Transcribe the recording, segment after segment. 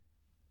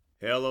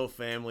Hello,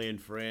 family and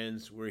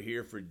friends. We're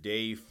here for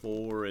day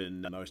 4,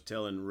 and I was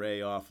telling Ray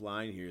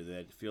offline here that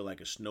I feel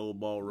like a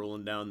snowball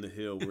rolling down the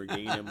hill. We're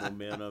gaining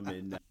momentum,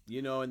 and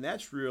and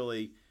that's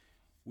really,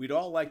 we'd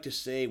all like to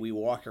say we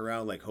walk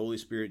around like Holy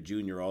Spirit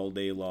Jr. all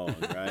day long,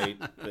 right?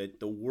 But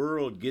the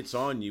world gets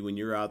on you when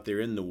you're out there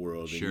in the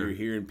world, and Sure. you're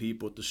hearing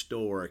people at the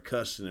store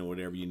cussing and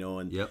whatever,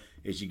 and Yep.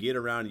 as you get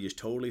around and you just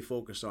totally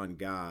focus on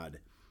God,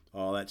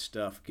 all that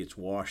stuff gets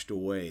washed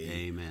away.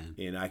 Amen.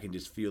 And I can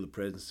just feel the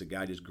presence of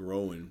God just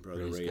growing,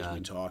 Brother Praise Ray, as we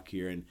God. talk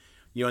here. And,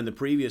 in the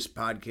previous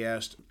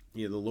podcast,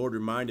 the Lord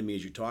reminded me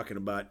as you're talking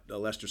about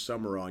Lester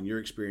Summerall, your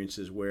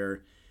experiences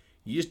where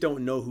you just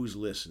don't know who's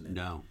listening.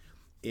 No.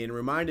 And it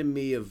reminded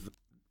me of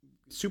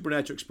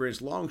supernatural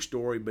experience, long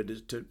story, but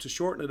to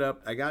shorten it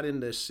up, I got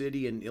into a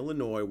city in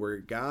Illinois where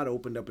God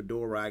opened up a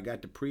door where I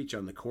got to preach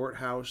on the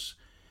courthouse.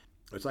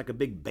 It's like a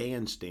big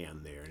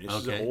bandstand there. And this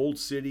is Okay. an old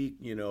city,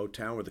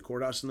 town with the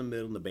courthouse in the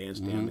middle and the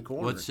bandstand in the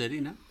corner. What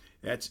city now?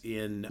 That's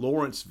in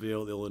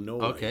Lawrenceville,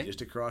 Illinois, Okay.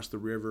 just across the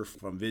river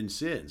from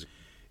Vincennes.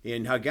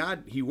 And how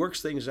God, he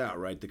works things out,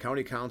 right? The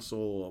county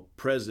council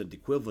president,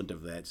 equivalent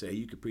of that, say, hey,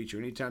 you can preach here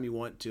anytime you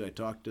want to. I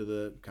talked to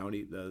the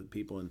county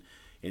people,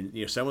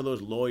 and some of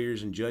those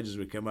lawyers and judges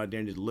would come out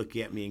there and just look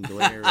at me and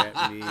glare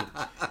at me,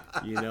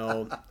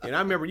 And I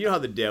remember, how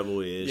the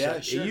devil is. Yeah,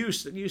 sure. He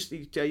used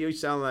to tell you, you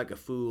sound like a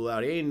fool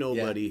out. Ain't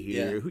nobody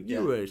Yeah, here.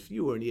 yeah,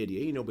 You were an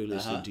idiot. Ain't nobody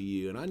listening to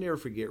you. And I never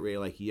forget, Ray,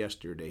 like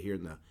yesterday,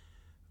 hearing the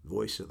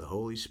voice of the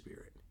Holy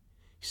Spirit.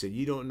 He said,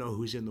 you don't know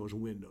who's in those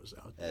windows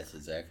out there. That's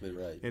exactly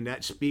right. And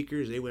that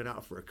speakers, they went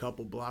out for a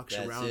couple blocks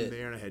That's around it.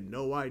 there, and I had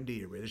no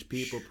idea. There's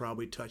people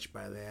probably touched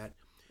by that.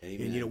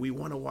 Amen. And we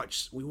want to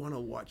watch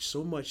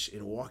so much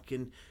and walk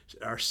in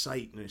our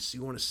sight, and we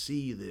want to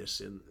see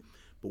this,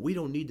 but we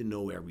don't need to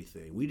know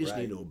everything. We just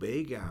Right. need to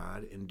obey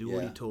God and do what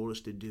He Yeah. told us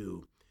to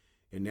do.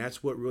 And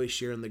that's what really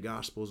sharing the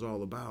gospel is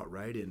all about,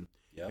 right? And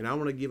Yep. and I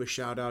want to give a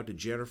shout out to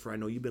Jennifer. I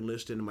know you've been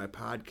listening to my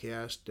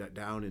podcast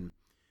down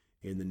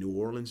in the New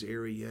Orleans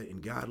area,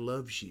 and God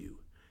loves you.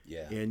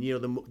 Yeah. And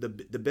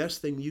the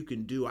best thing you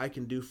can do, I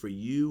can do for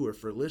you or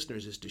for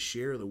listeners, is to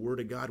share the Word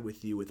of God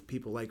with you, with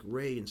people like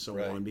Ray and so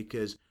Right. on,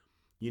 because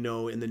in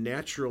the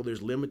natural,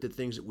 there's limited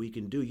things that we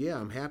can do.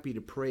 Yeah, I'm happy to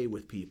pray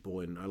with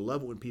people, and I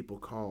love it when people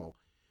call.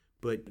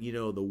 But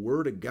the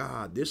Word of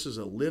God, this is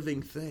a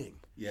living thing.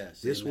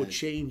 Yes. This will Amen.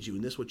 change you,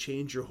 and this will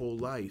change your whole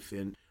life.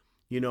 And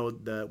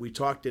we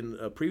talked in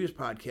a previous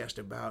podcast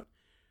about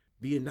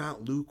being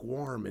not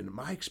lukewarm, and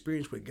my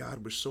experience with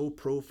God was so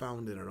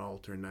profound at an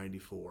altar in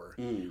 '94.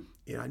 And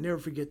I never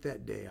forget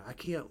that day.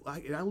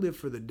 I live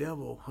for the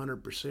devil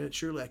 100%.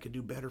 Surely I could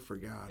do better for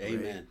God. Right?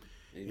 Amen.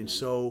 Amen. And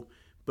so,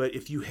 but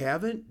if you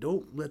haven't,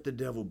 don't let the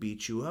devil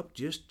beat you up.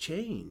 Just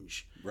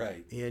change.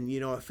 Right. And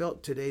I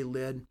felt today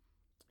led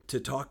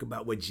to talk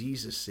about what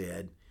Jesus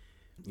said.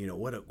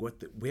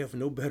 We have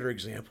no better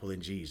example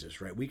than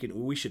Jesus, right?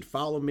 We should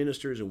follow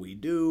ministers, and we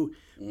do,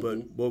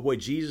 but what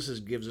Jesus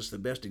gives us the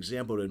best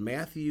example in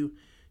Matthew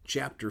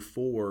chapter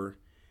 4.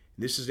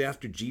 This is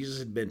after Jesus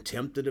had been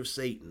tempted of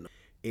Satan,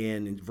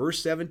 and in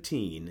verse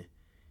 17,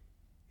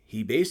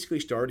 he basically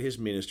started his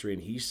ministry,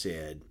 and he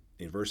said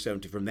in verse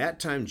 17, from that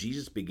time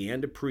Jesus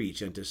began to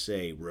preach and to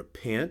say,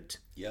 repent,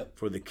 Yep.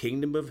 for the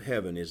kingdom of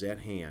heaven is at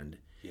hand.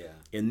 Yeah.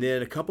 And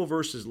then a couple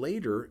verses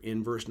later,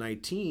 in verse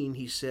 19,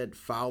 he said,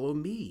 follow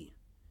me.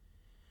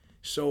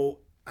 So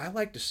I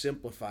like to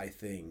simplify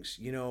things.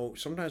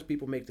 Sometimes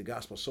people make the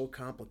gospel so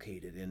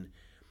complicated, and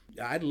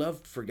I'd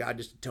love for God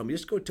just to tell me,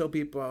 just go tell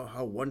people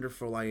how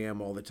wonderful I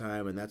am all the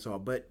time, and that's all.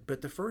 But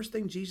the first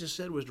thing Jesus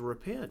said was to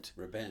repent.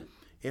 Repent.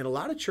 And a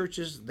lot of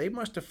churches, they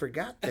must have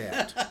forgot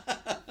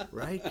that,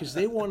 right? Because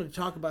they want to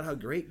talk about how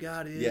great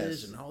God is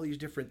Yes. and all these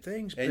different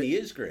things. And but He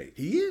is great.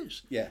 He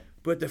is. Yeah.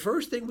 But the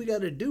first thing we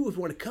got to do if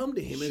we want to come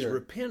to Him is Sure.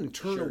 repent and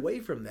turn Sure.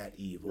 away from that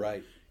evil.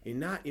 Right. And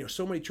not,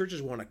 so many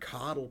churches want to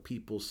coddle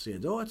people's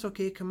sins. Oh, it's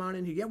okay, come on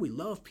in here. Yeah, we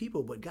love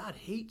people, but God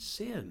hates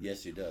sin.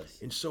 Yes, He does.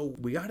 And so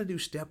we got to do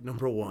step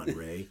number 1,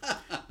 Ray.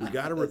 We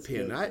got to That's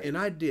repent. good, And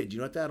I did.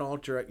 At that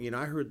altar,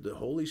 I heard the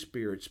Holy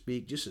Spirit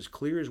speak just as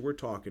clear as we're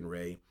talking,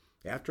 Ray.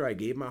 After I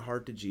gave my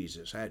heart to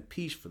Jesus, I had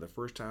peace for the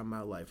first time in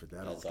my life at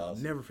that That's altar. I'll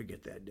awesome. never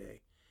forget that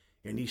day.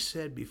 And He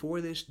said, before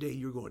this day,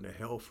 you're going to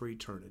hell for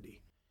eternity.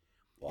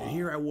 Wow. And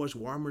here I was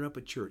warming up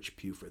a church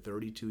pew for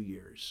 32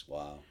 years.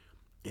 Wow.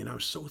 And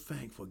I'm so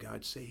thankful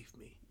God saved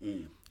me.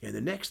 Mm. And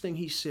the next thing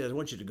He says, I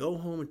want you to go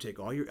home and take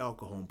all your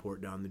alcohol and pour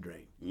it down the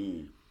drain.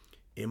 Mm.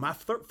 And my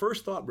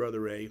first thought, Brother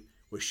Ray,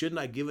 was, shouldn't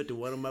I give it to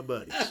one of my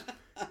buddies?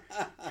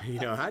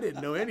 I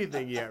didn't know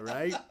anything yet,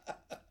 right?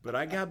 But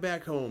I got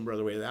back home,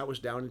 Brother Ray. That was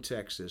down in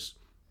Texas.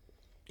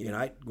 And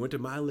I went to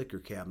my liquor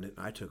cabinet,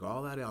 and I took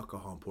all that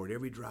alcohol and poured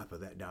every drop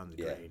of that down the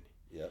Yeah. drain.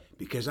 Yep.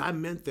 Because I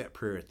meant that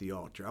prayer at the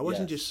altar. I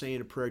wasn't Yes. just saying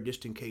a prayer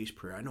just in case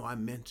prayer. I know I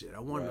meant it. I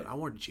wanted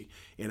Right. to change.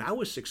 And I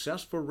was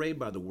successful, Ray,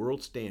 by the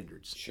world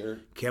standards. Sure.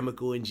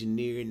 Chemical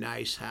engineer,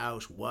 nice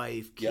house,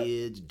 wife, Yep.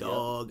 kids, Yep.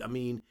 dog. I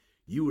mean,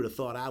 you would have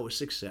thought I was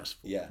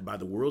successful. Yeah. By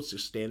the world's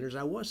standards,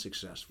 I was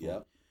successful.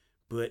 Yep.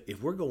 But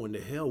if we're going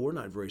to hell, we're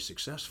not very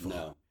successful.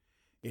 No.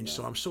 And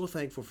so I'm so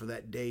thankful for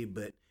that day.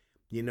 But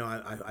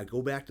I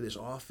go back to this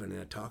often,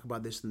 and I talk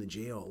about this in the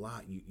jail a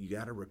lot. You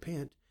got to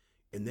repent,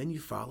 and then you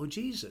follow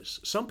Jesus.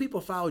 Some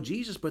people follow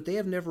Jesus, but they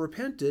have never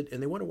repented,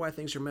 and they wonder why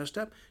things are messed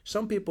up.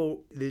 Some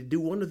people, they do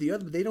one or the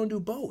other, but they don't do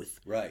both.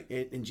 Right.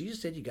 And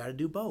Jesus said you got to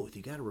do both.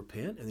 You got to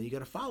repent, and then you got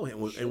to follow him.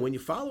 Sure. And when you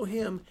follow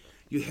him,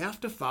 you have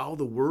to follow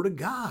the word of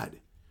God.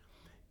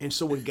 And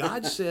so when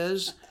God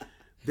says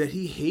that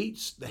he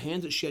hates the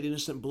hands that shed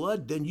innocent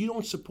blood, then you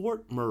don't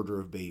support murder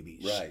of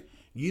babies. Right.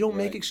 You don't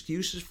make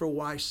excuses for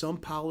why some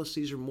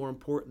policies are more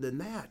important than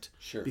that.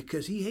 Sure.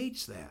 Because he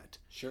hates that.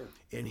 Sure.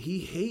 And he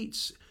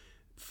hates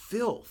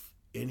filth.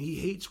 And he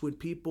hates when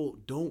people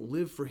don't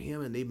live for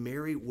him and they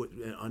marry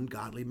an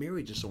ungodly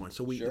marriage and so on.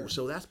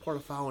 So that's part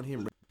of following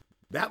him.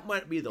 That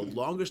might be the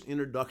longest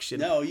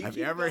introduction I've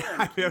ever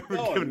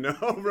given. No,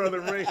 Brother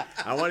Ray.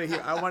 I want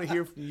to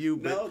hear from you.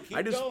 But no, keep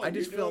going. I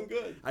just felt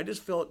good. I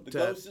just felt the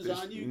ghost is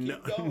on you.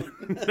 Keep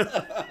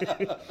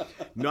going.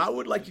 No, I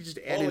would like to just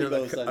add in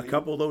a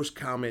couple of those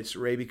comments,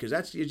 Ray, because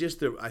that's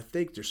just I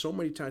think there's so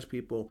many times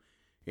people,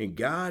 and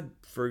God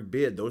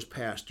forbid those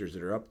pastors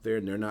that are up there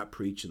and they're not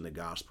preaching the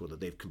gospel, that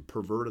they've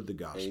perverted the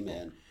gospel.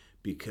 Amen.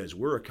 Because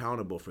we're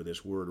accountable for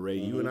this word, Ray.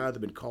 Mm-hmm. You and I have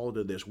been called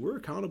to this. We're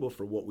accountable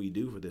for what we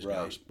do for this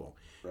gospel.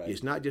 Right.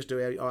 It's not just,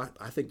 I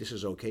think this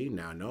is okay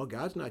now. No,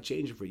 God's not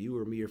changing for you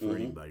or me or for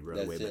anybody,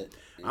 Brother Wade. But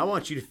I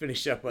want you to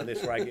finish up on this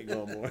before I get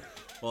going more.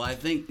 Well, I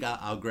think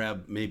I'll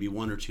grab maybe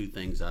one or two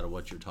things out of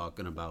what you're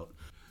talking about.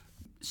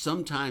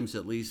 Sometimes,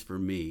 at least for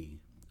me,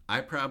 I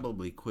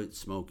probably quit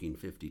smoking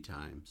 50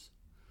 times.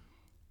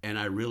 And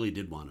I really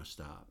did want to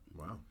stop.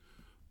 Wow.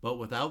 But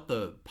without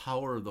the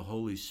power of the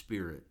Holy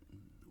Spirit,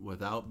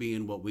 without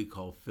being what we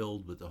call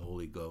filled with the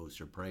Holy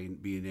Ghost or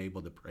being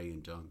able to pray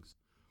in tongues,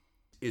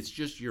 it's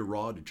just your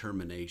raw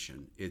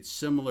determination. It's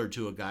similar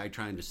to a guy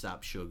trying to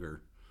stop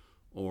sugar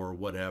or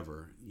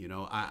whatever.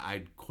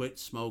 I'd quit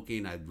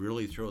smoking. I'd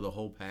really throw the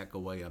whole pack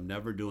away. I'm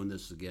never doing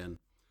this again.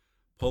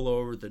 Pull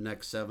over at the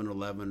next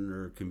 7-Eleven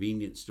or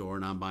convenience store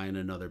and I'm buying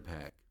another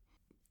pack.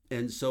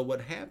 And so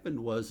what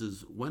happened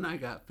is when I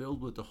got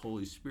filled with the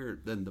Holy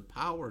Spirit, then the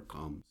power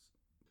comes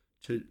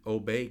to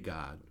obey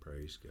God.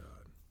 Praise God.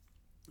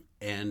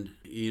 And,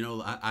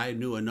 I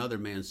knew another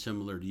man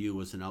similar to you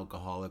was an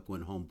alcoholic,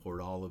 went home, poured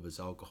all of his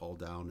alcohol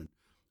down.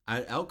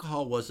 And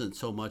alcohol wasn't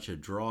so much a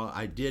draw.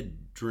 I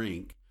did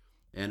drink,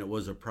 and it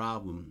was a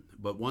problem.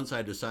 But once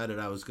I decided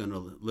I was going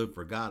to live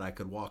for God, I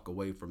could walk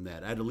away from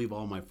that. I had to leave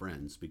all my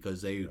friends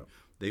because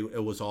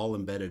it was all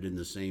embedded in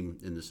the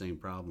same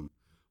problem.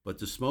 But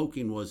the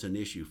smoking was an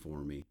issue for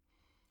me.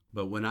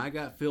 But when I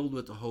got filled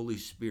with the Holy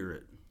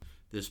Spirit,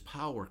 this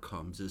power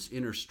comes, this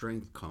inner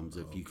strength comes,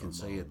 if you can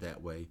say it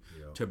that way,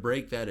 to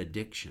break that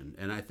addiction.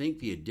 And I think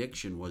the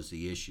addiction was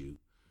the issue.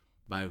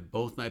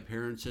 Both my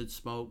parents had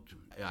smoked.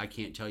 I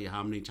can't tell you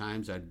how many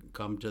times I'd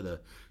come to the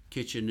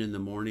kitchen in the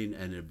morning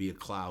and it'd be a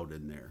cloud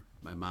in there.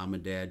 My mom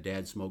and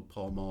dad smoked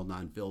Pall Mall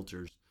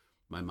non-filters.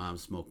 My mom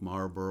smoked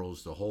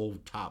Marlboros. The whole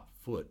top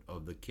foot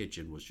of the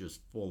kitchen was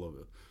just full of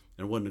it.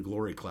 And it wasn't a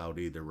glory cloud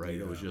either, right?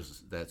 Yeah. It was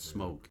just that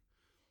smoke.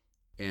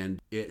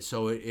 And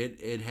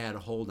it had a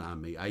hold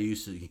on me. I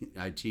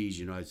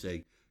tease, I'd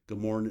say, "Good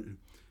morning,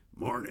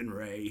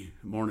 Ray,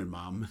 morning,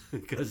 Mom,"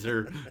 because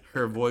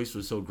her voice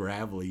was so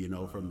gravelly,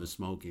 from the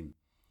smoking.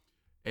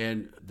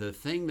 And the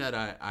thing that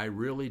I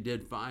really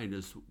did find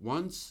is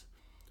once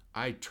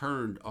I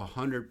turned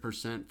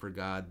 100% for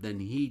God, then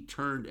he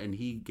turned and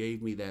he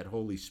gave me that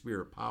Holy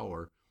Spirit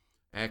power.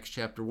 Acts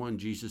chapter 1,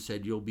 Jesus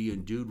said, "You'll be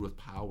endued with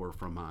power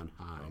from on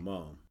high." Come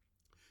on.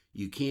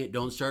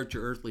 Don't start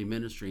your earthly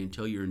ministry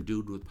until you're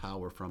endued with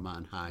power from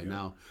on high. Yep.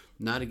 Now,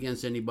 not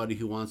against anybody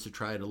who wants to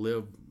try to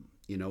live,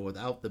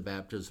 without the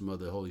baptism of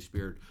the Holy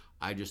Spirit.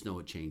 I just know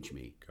it changed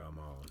me. Come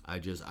on.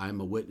 I'm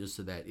a witness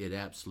to that. It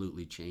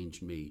absolutely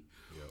changed me.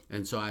 Yep.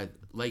 And so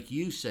like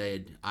you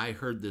said, I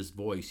heard this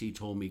voice. He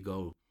told me,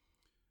 go,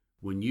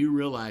 when you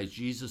realize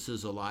Jesus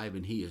is alive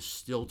and he is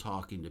still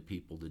talking to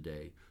people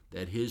today,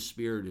 that his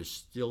Spirit is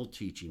still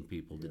teaching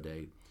people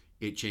today,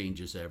 it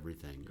changes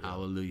everything. Yeah.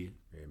 Hallelujah.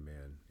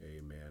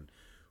 Amen.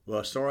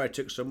 Well, sorry I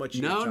took so much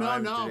of your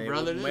time No, today.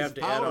 brother. We have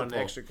to add on an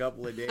extra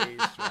couple of days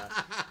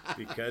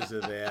because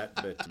of that.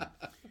 But,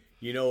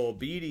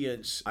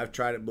 obedience, I've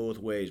tried it both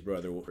ways,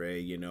 Brother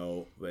Ray,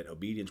 but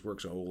obedience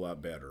works a whole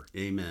lot better.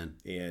 Amen.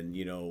 And,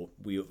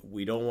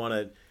 we don't want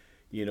to,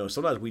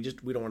 sometimes we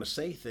don't want to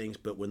say things,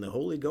 but when the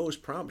Holy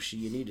Ghost prompts you,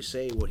 you need to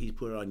say what he's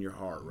put on your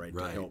heart, right,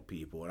 to help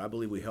people. And I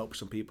believe we helped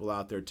some people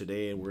out there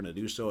today, and we're going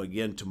to do so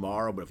again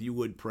tomorrow. But if you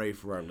would pray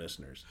for our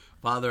listeners.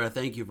 Father, I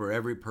thank you for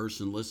every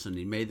person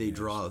listening. May they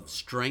draw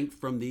strength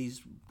from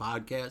these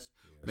podcasts.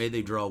 May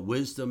they draw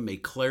wisdom. May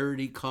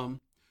clarity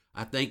come.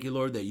 I thank you,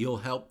 Lord, that you'll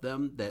help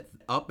them, that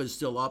up is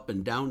still up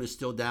and down is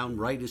still down,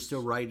 right is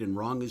still right and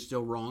wrong is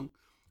still wrong.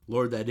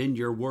 Lord, that in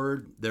your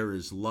word there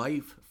is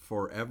life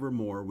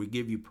forevermore. We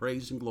give you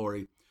praise and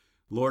glory.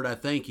 Lord, I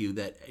thank you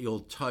that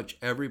you'll touch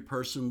every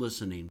person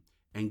listening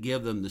and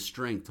give them the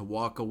strength to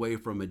walk away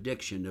from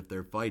addiction if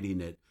they're fighting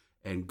it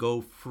and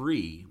go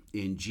free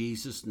in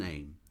Jesus'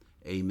 name.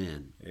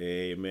 Amen.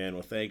 Amen.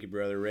 Well, thank you,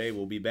 Brother Ray.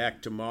 We'll be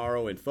back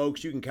tomorrow. And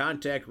folks, you can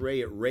contact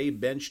Ray at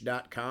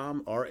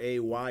raybensch.com,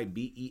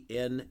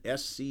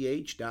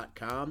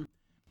 RAYBENSCH.com.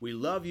 We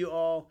love you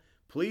all.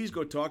 Please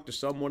go talk to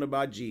someone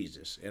about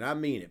Jesus. And I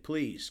mean it.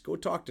 Please go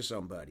talk to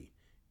somebody.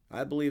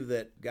 I believe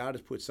that God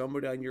has put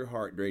somebody on your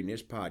heart during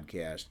this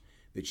podcast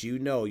that you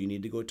know you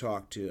need to go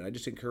talk to. I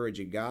just encourage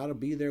you. God will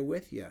be there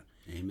with you.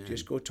 Amen.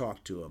 Just go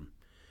talk to him.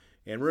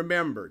 And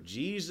remember,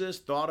 Jesus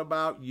thought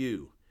about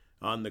you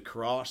on the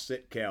cross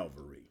at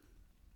Calvary.